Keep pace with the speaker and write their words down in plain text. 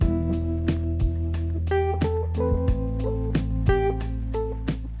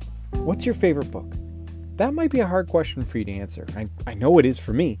What's your favorite book? That might be a hard question for you to answer. I know it is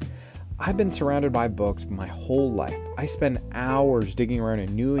for me. I've been surrounded by books my whole life. I spend hours digging around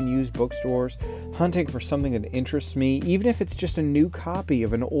in new and used bookstores, hunting for something that interests me, even if it's just a new copy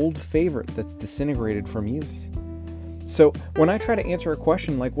of an old favorite that's disintegrated from use. So when I try to answer a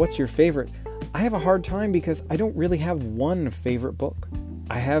question like, what's your favorite? I have a hard time because I don't really have one favorite book.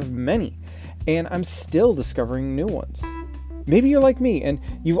 I have many, and I'm still discovering new ones. Maybe you're like me and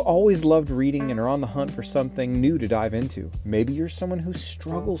you've always loved reading and are on the hunt for something new to dive into. Maybe you're someone who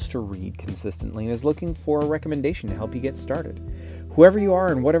struggles to read consistently and is looking for a recommendation to help you get started. Whoever you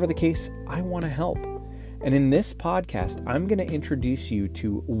are and whatever the case, I want to help. And in this podcast, I'm going to introduce you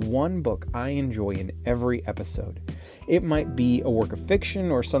to one book I enjoy in every episode. It might be a work of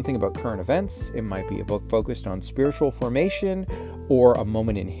fiction or something about current events. It might be a book focused on spiritual formation or a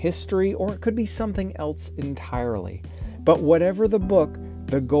moment in history, or it could be something else entirely. But whatever the book,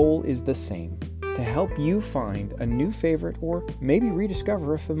 the goal is the same, to help you find a new favorite or maybe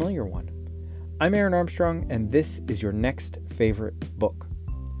rediscover a familiar one. I'm Aaron Armstrong, and this is your next favorite book.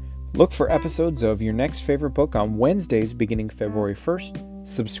 Look for episodes of Your Next Favorite Book on Wednesdays beginning February 1st.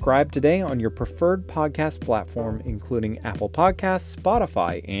 Subscribe today on your preferred podcast platform, including Apple Podcasts,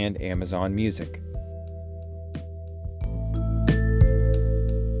 Spotify, and Amazon Music.